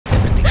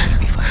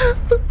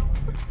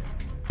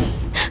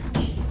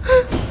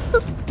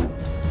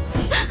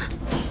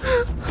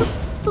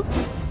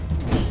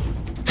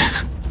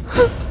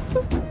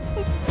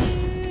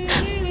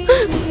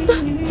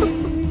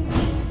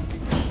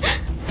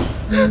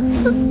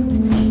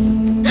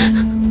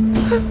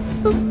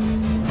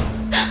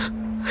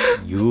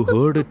You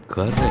heard it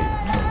correct.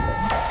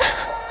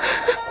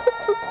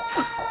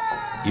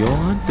 Your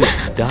aunt is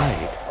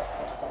died.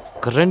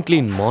 Currently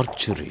in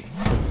mortuary.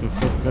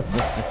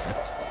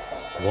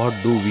 What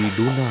do we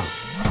do now?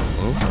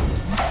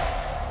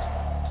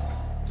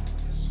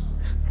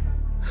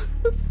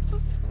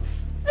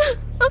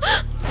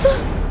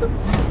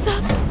 Sir,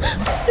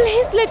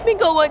 please let me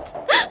go once.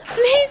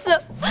 Please, sir.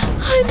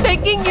 I'm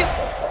begging you.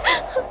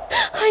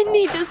 I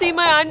need to see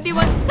my auntie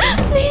once.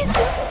 Please,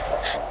 sir.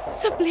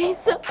 Sir, please,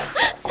 sir.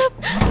 Sir,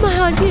 my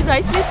auntie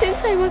raised me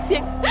since I was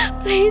young.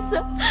 Please,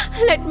 sir.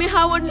 Let me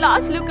have one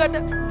last look at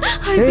her.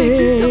 I beg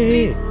you, sir,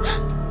 please.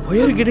 Why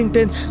are you getting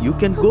tense? You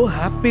can go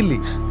happily.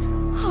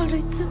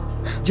 Alright, sir.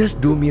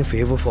 Just do me a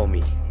favor for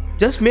me.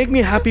 Just make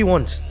me happy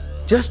once.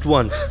 Just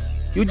once.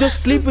 You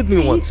just sleep with me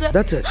Please, once. sir.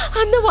 That's it.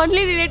 I'm the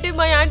only relative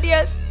my auntie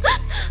has.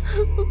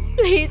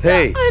 Please,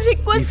 Hey, sir. I'm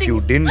requesting if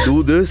you didn't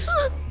do this,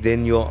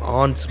 then your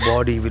aunt's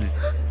body will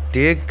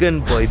taken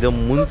by the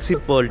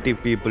municipality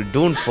people.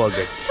 Don't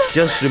forget. Sir,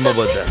 Just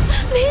remember sir, that.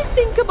 Please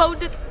think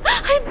about it.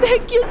 I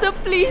beg you, sir,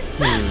 please.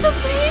 Sir,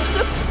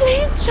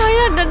 please try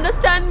and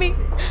understand me.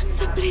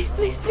 Sir, please.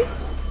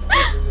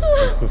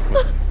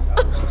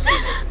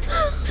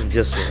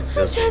 Just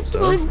once. Just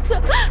once,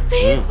 sir.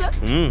 Please, sir.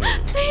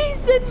 Please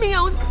send me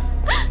out.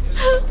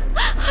 Sir,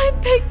 I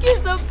beg you,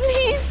 sir,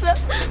 please, sir.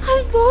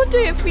 I'll bow to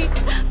your feet.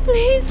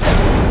 Please, sir.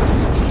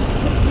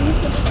 Please,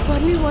 sir.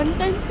 Only one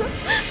time, sir.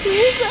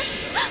 Please, sir.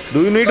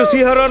 Do you need to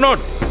see her or not?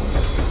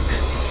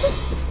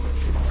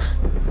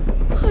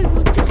 I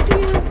want to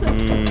see her, sir.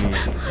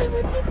 I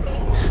want to see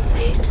her.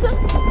 Please, sir.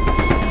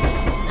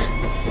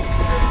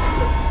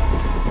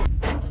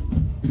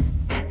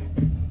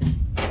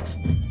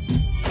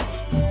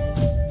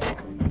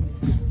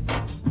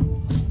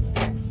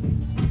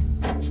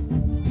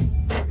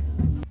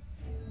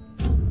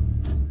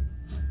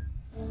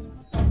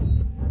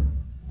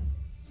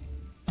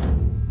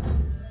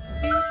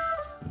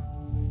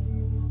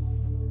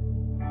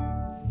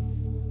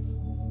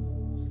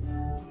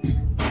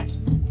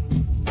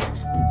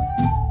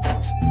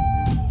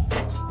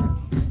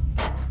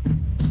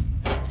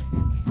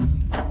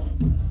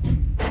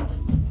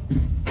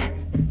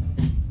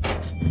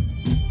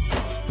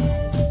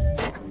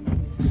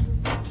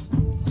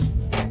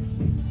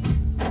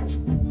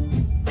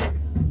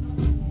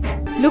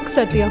 Look,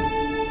 Satya,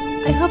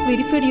 I have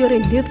verified your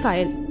entire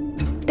file.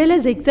 Tell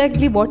us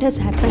exactly what has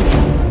happened.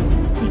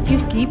 If you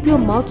keep your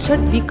mouth shut,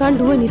 we can't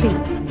do anything.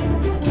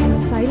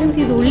 Silence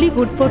is only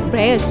good for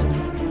prayers.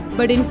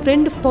 But in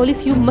front of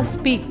police, you must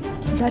speak.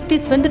 That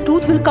is when the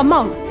truth will come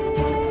out.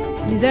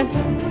 Listen,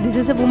 this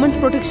is a woman's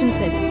protection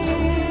cell.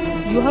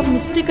 You have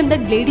mistaken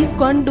that ladies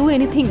can't do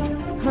anything.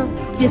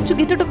 Just to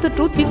get out of the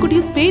truth, we could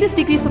use various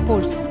degrees of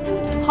force.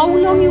 How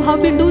long you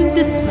have been doing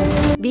this?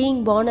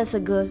 Being born as a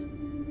girl.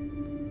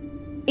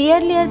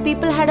 Earlier,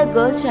 people had a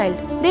girl child.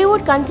 They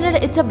would consider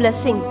it's a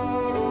blessing.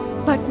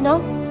 But now,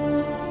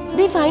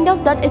 they find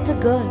out that it's a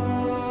girl.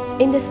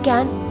 In the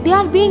scan, they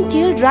are being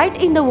killed right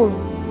in the womb.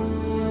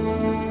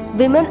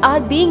 Women are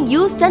being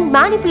used and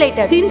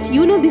manipulated. Since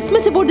you know this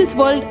much about this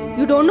world,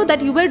 you don't know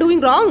that you were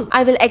doing wrong.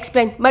 I will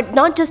explain, but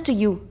not just to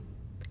you.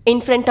 In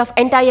front of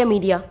entire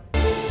media.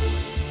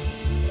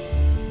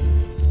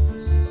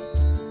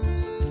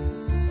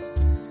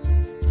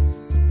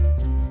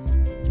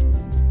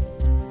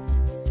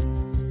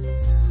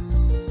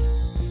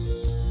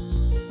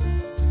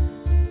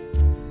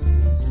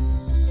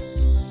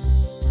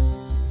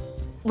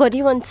 What do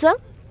you want, sir?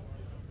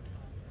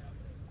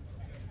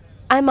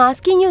 I'm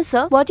asking you,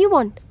 sir, what do you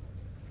want?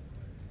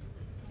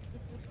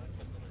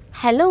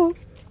 Hello?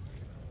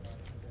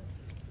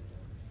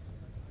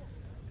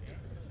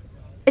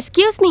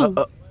 Excuse me.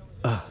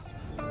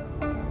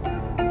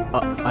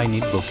 I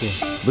need bouquet.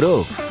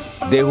 Bro,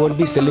 they won't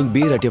be selling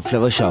beer at your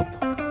flower shop.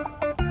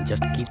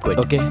 Just keep quiet.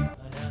 Okay.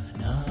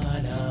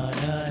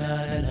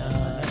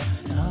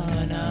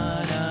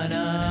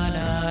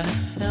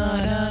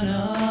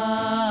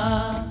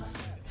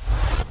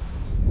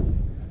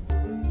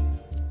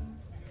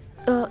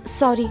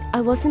 Sorry, I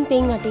wasn't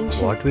paying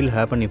attention. What will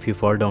happen if you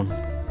fall down?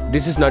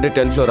 This is not a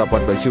 10th floor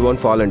apartment. She won't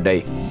fall and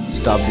die.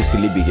 Stop this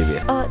silly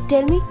behavior.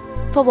 Tell me,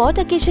 for what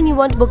occasion you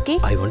want bouquet?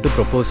 I want to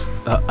propose.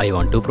 I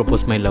want to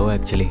propose my love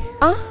actually.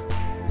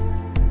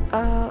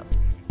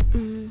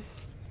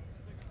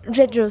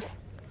 Red rose.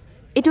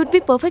 It would be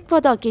perfect for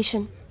the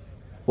occasion.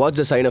 What's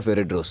the sign of a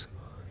red rose?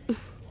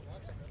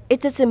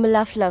 It's a symbol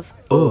of love.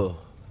 Oh.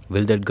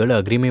 Will that girl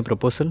agree my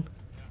proposal?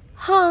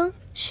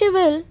 She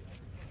will.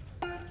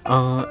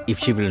 If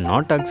she will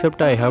not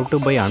accept, I have to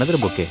buy another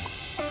bouquet.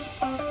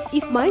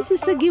 If my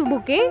sister give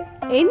bouquet,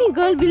 any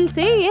girl will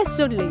say yes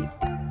only.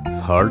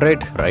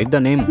 Alright, write the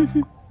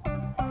name.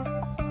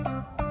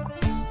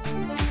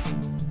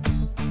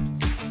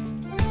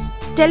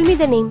 Tell me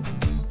the name.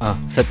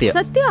 Satya.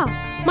 Satya,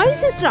 my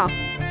sister.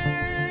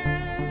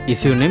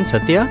 Is your name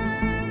Satya?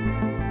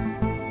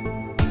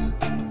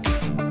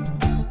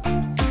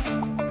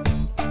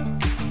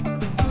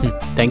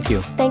 Thank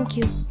you. Thank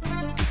you.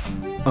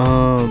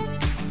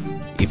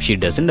 If she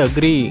doesn't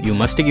agree, you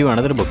must give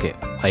another bouquet.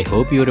 I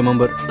hope you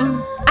remember.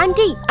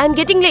 Auntie, I'm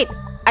getting late.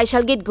 I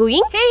shall get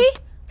going. Hey,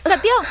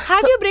 Satya,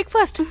 have your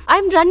breakfast.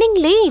 I'm running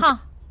late. Huh.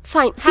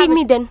 Fine, feed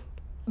me then.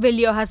 Will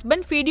your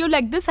husband feed you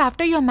like this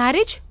after your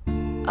marriage?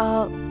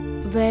 Well,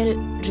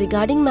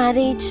 regarding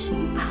marriage,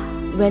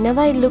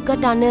 whenever I look at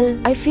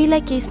Anil, I feel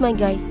like he's my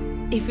guy.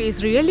 If he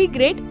is really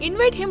great,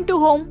 invite him to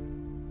home.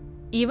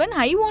 Even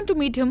I want to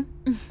meet him.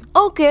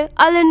 Okay,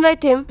 I'll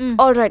invite him.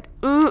 Alright.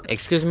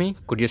 Excuse me,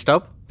 could you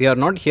stop? We are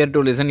not here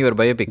to listen your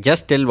biopic.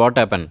 Just tell what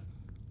happened.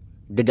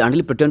 Did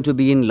Anil pretend to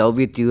be in love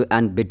with you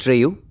and betray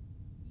you?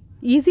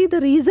 Is he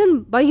the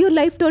reason why your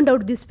life turned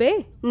out this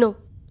way? No.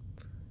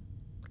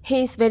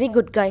 He is very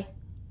good guy.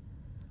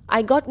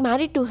 I got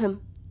married to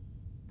him.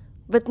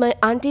 With my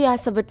auntie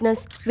as a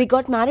witness, we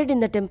got married in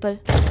the temple.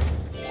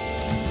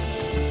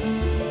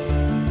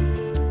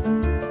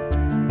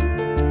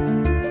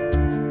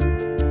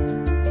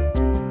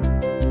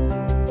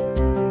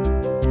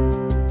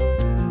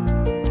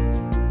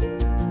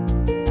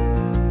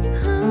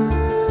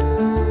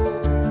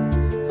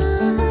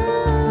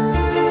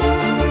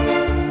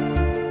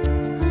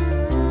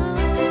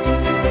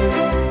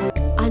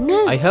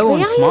 I have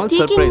one small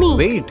surprise.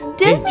 Wait. Tell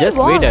Hey, me just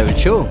what? wait, I will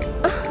show.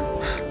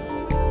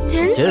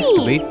 Tell Just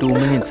me. wait 2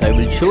 minutes, I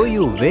will show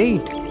you.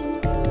 Wait.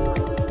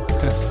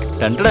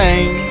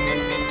 Dun-dun-dun.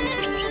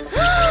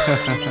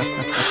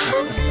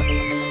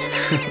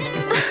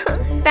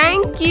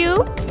 Thank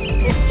you.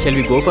 Shall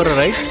we go for a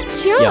ride?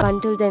 Sure. Yeah.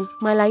 Until then,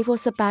 my life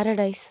was a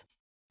paradise.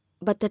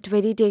 But that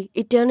very day,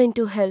 it turned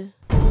into hell.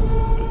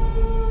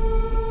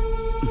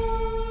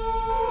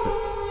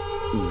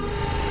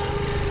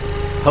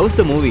 How's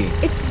the movie?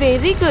 It's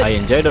very good. I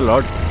enjoyed a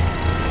lot.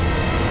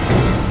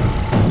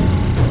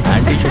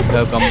 Auntie should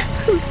have come.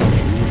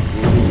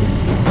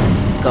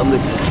 Come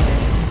with me.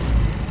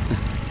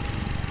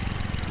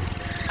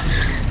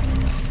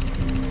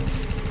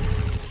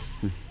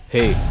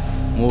 Hey,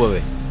 move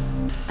away.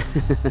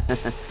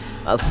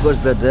 Of course,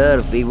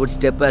 brother, we would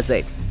step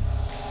aside.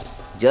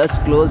 Just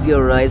close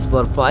your eyes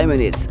for 5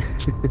 minutes.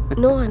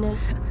 No, Anil.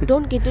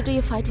 Don't get into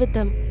a fight with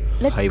them.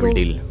 Let's I go. will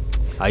deal.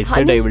 I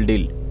said Honey. I will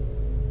deal.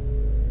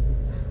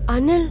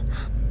 Anil,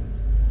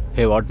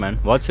 Hey, what man?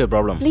 What's your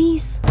problem?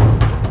 please.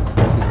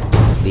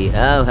 We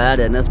have had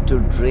enough to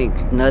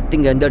drink.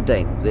 Nothing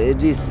entertain.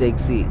 Very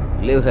sexy.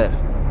 Leave her.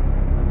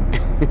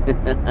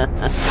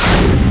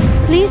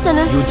 Please,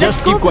 Anil. You Let's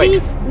just go, keep quiet.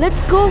 please.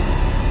 Let's go.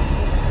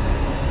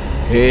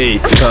 Hey,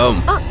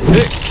 come.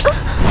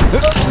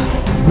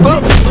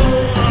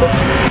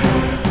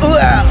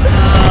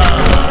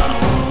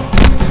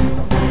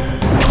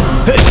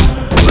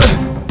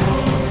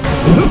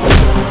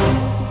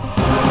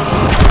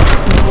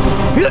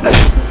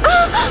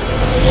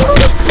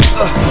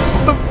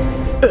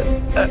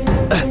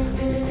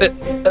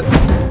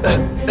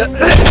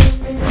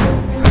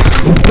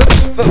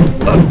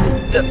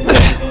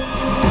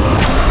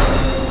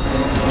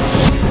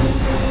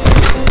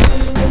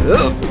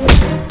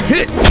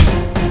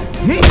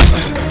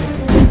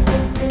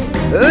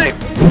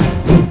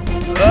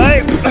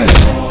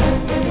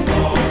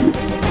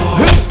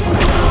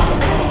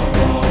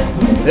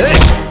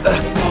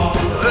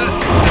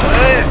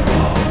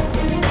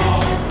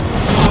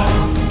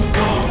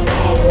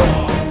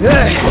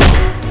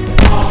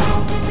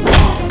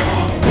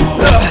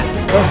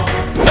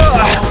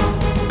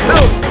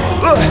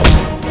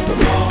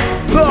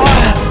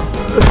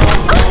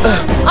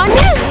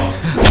 Anil!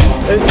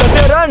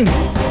 Satya, run!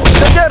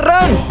 Satya,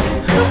 run!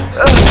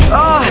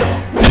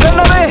 Run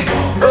away!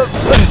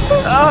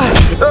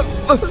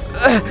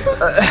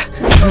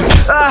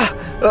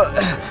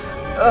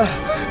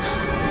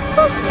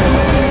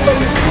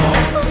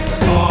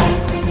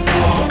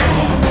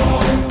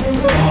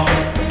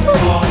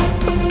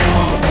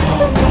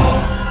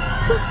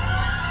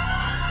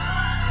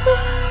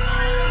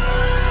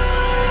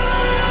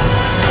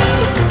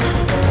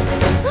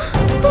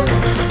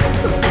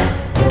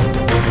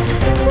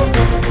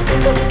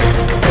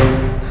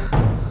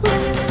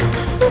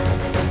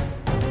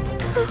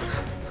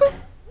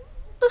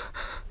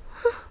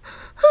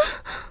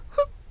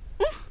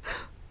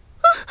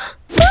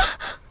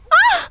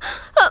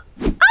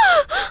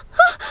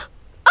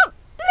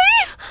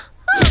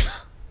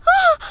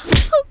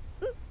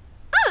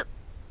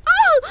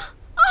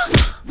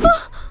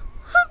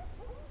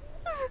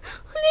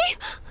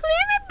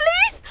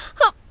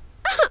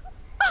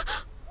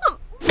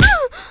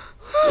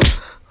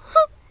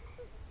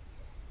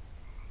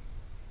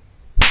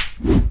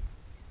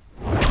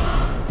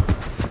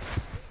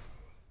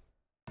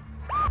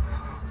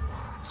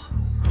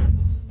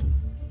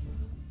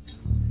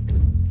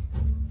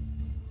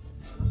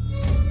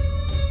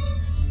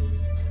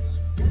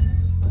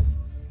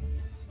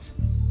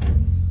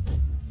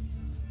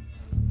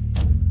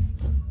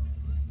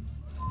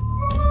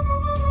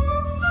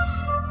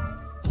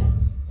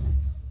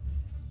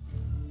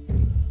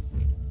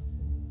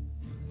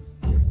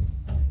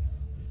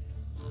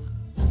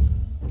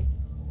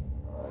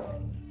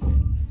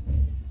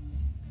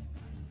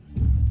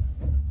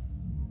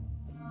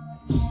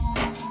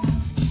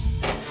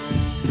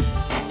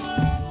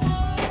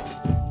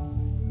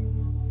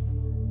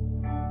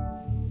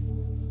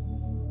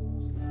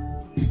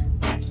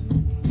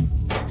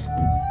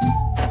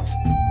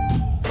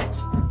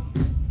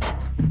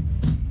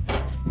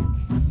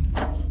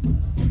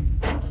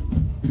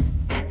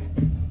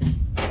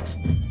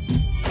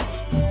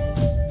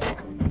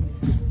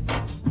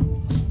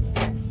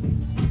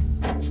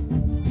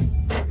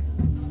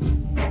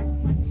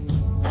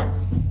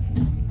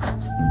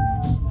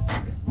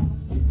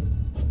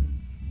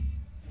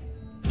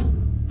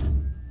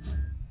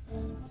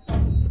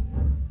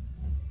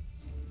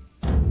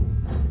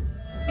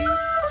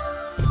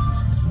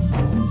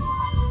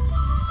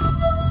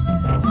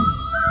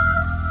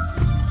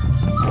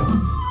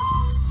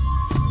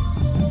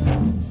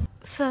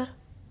 sir.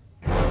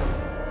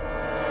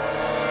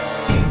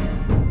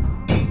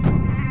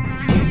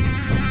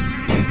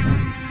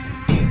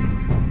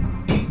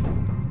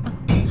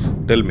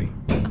 Tell me.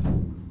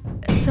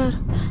 Sir,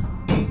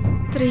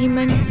 3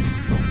 men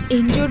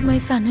injured my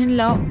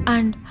son-in-law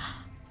and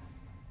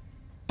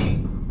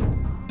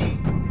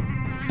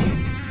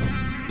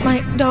my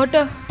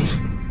daughter.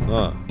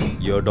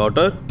 Your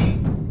daughter?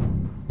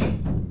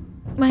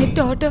 My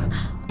daughter.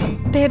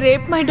 They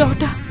raped my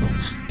daughter.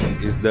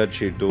 Is that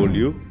she told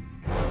you?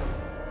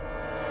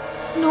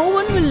 No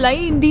one will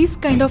lie in these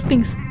kind of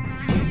things.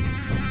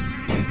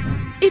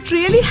 It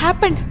really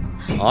happened.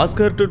 Ask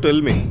her to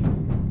tell me.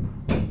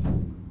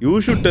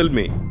 You should tell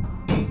me.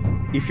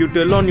 If you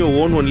tell on your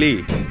own only,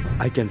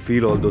 I can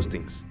feel all those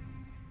things.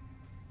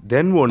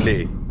 Then one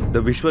day,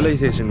 the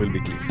visualization will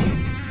be clear.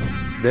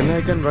 Then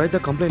I can write the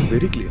complaint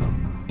very clear.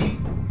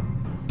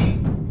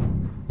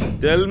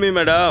 Tell me,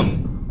 madam.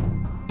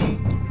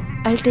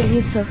 I'll tell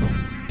you, sir.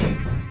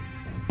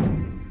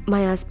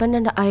 My husband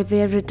and I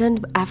were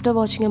returned after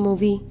watching a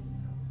movie.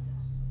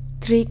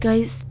 3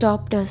 guys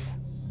stopped us.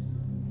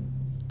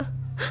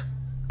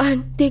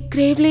 And they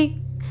gravely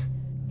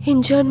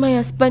injured my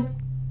husband.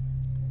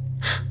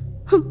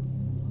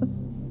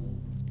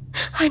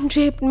 And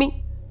raped me.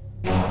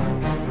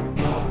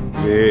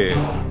 Where?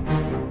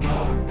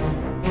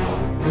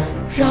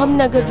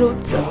 Ramnagar Road,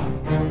 sir.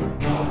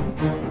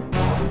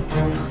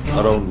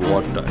 Around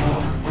what time?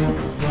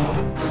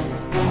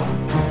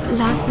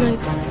 Last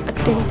night at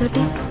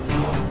 10:30.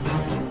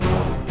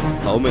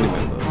 How many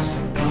members?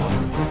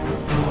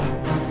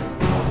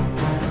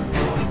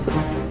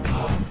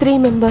 3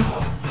 members.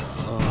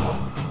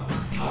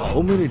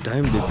 How many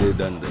times did they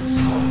done this?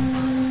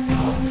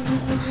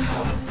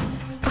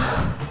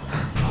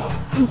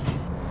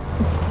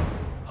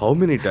 How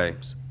many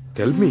times?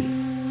 Tell me.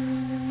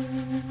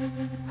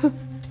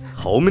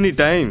 How many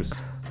times?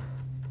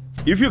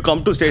 If you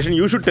come to station,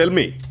 you should tell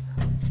me.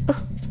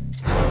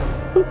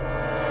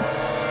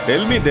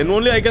 Tell me, then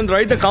only I can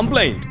write the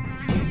complaint.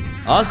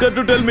 Ask her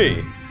to tell me.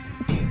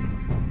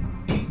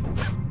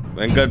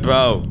 Venkat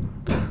Rao.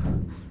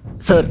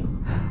 Sir.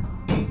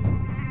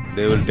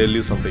 They will tell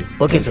you something.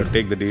 Okay, you sir.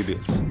 Take the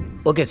details.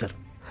 Okay, sir.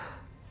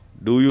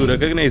 Do you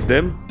recognize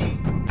them?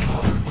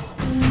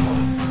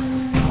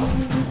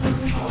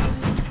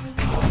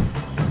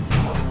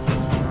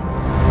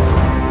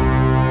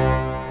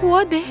 Who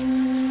are they?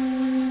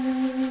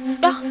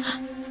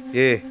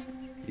 Hey,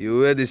 you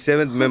were the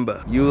 7th member.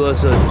 You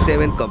also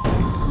 7th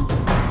complaint.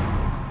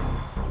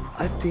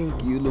 I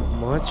think you look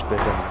much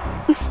better.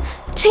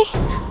 Chee.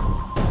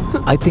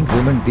 I think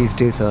women these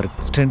days are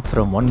strength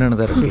from one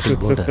another getting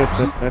bolder.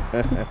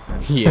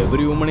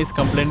 Every woman is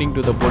complaining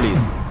to the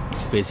police.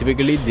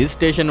 Specifically this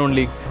station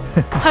only.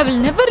 I will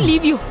never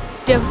leave you.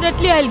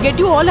 Definitely I'll get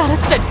you all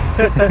arrested.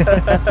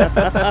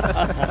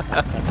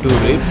 To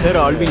rape her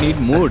all we need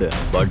mood.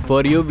 But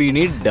for you we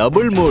need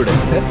double mood.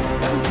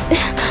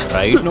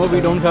 Right now we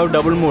don't have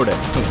double mood.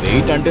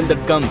 Wait until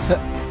that comes.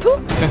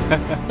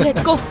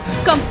 Let's go.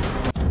 Come.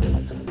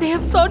 They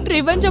have sought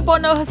revenge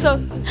upon us, sir.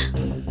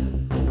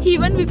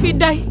 Even if we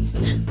die,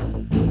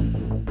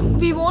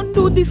 we won't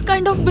do this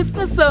kind of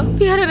business, sir.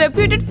 We are a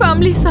reputed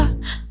family, sir.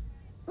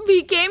 We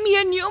came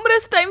here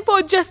numerous times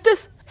for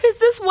justice. Is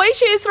this why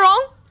she is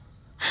wrong?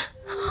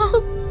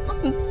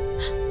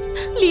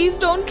 Please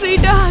don't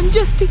treat her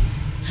unjustly.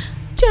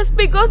 Just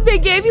because they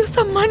gave you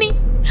some money.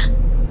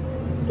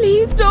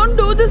 Please don't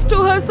do this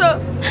to her, sir.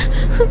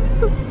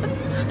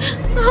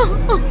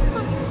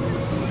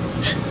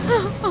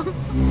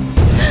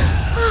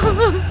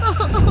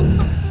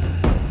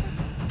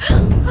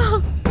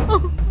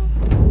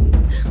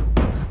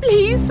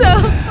 Please, sir.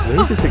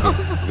 Wait a second.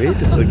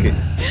 Wait a second.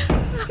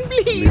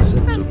 Please.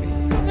 Listen to me.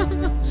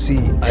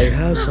 See, I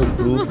have some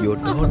proof your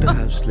daughter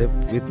has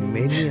slept with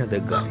many other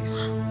guys.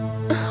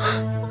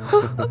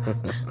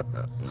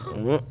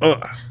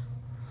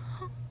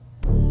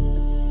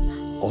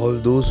 All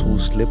those who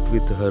slept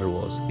with her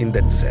was in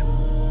that cell.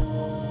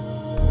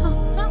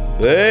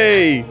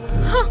 Hey!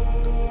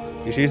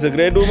 She's a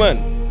great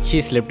woman. She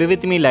slept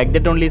with me like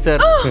that only, sir.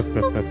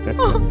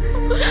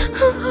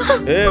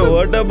 Hey,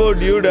 what about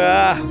you,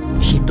 da?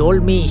 She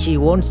told me she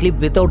won't sleep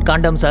without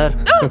condom, sir.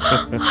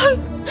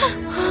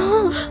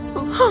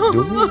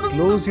 Don't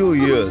close your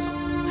ears.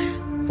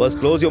 First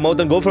close your mouth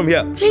and go from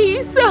here.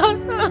 Please, sir.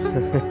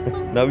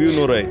 Now you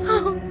know, right?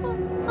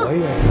 Why I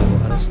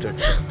have arrested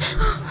her?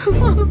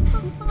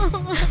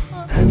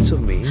 Answer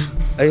me.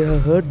 I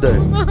have heard that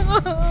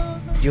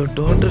your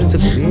daughter is a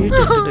great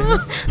entertainer.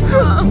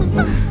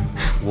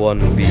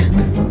 1 week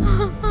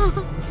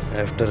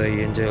after I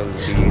enjoy, I'll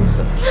leave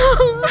her.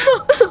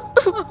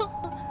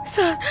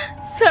 Sir,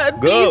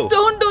 please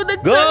don't do that,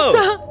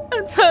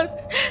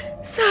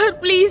 sir,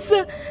 please,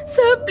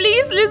 sir,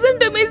 please listen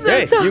to me, sir.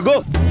 Hey, sir. you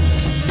go.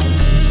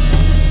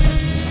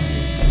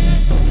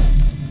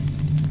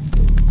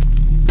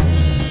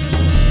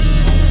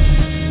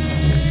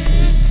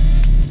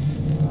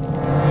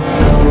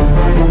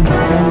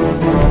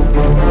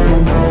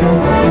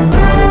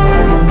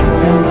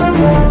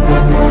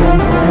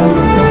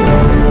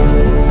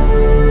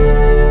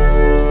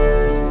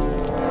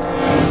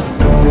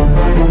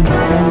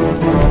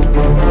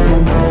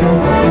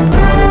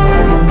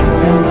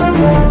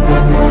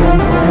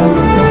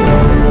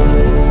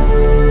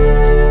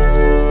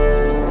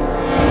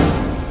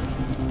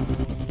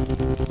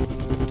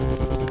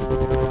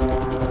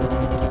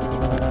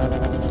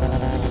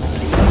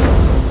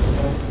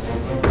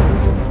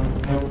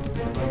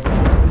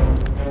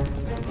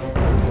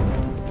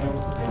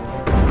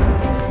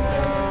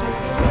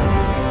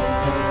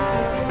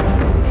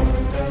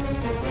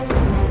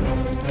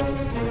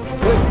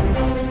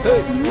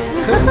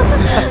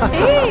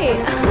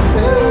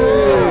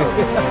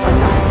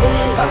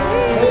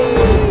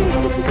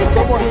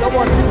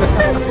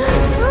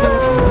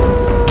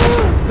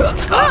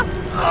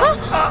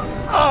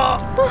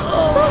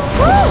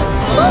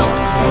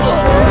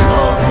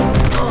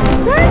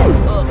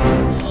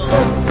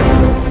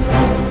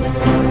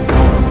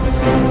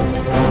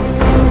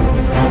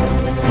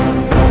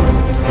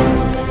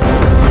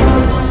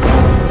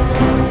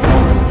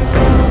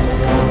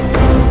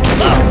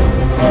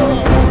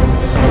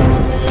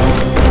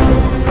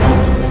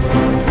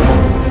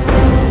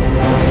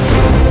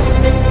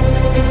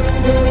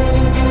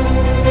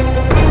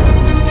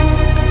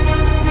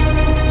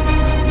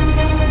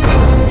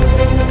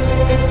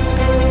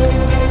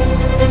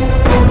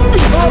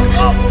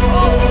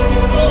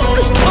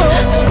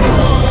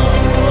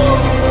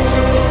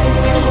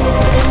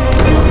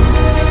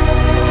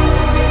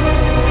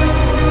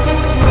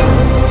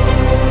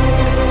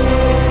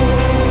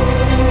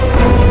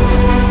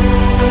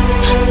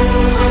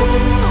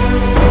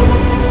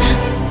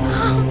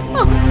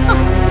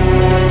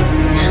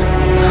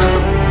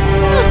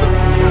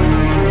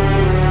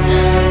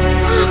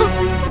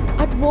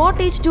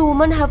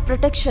 women have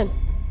protection.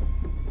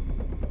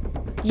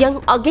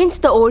 Young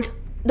against the old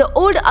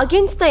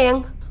against the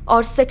young,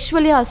 or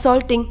sexually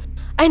assaulting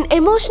and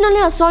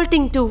emotionally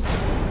assaulting too.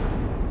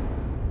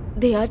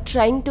 They are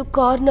trying to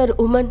corner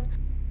women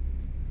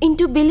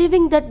into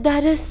believing that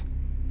there is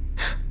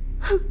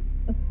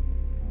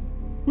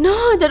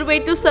no other way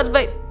to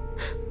survive.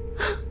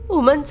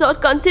 Women are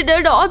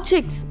considered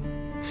objects,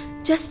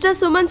 just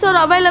as women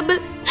are available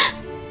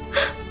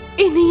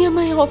in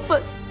EMI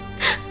offers.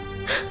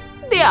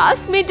 They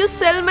asked me to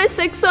sell my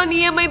sex on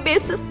EMI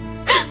basis.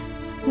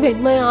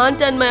 When my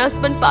aunt and my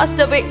husband passed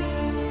away,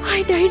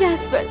 I died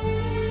as well.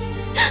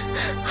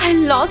 I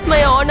lost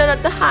my honor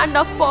at the hand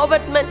of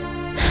forward men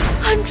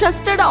and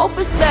trusted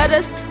office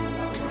bearers.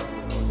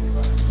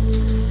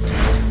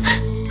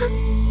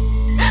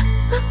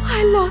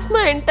 I lost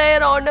my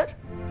entire honor.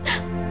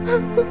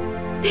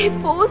 They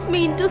forced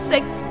me into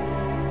sex.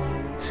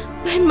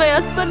 When my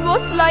husband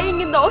was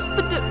lying in the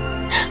hospital,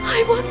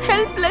 I was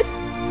helpless.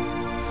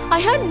 I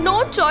had no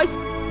choice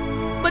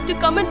but to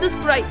commit this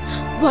crime.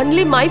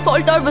 Only my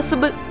fault are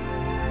visible.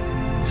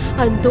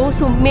 And those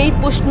who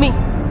pushed me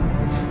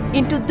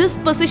into this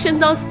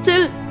position are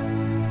still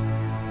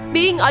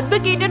being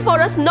advocated for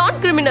us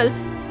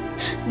non-criminals.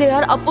 They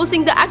are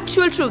opposing the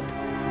actual truth.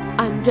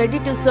 I'm ready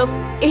to serve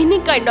any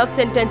kind of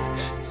sentence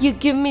you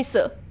give me,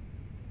 sir.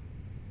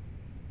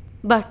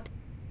 But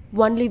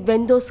only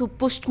when those who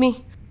pushed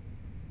me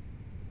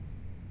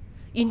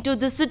into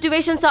these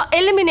situations are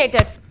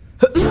eliminated.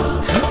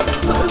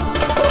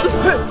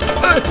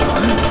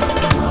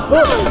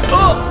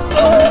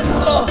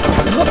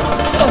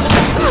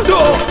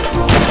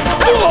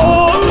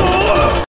 Oh!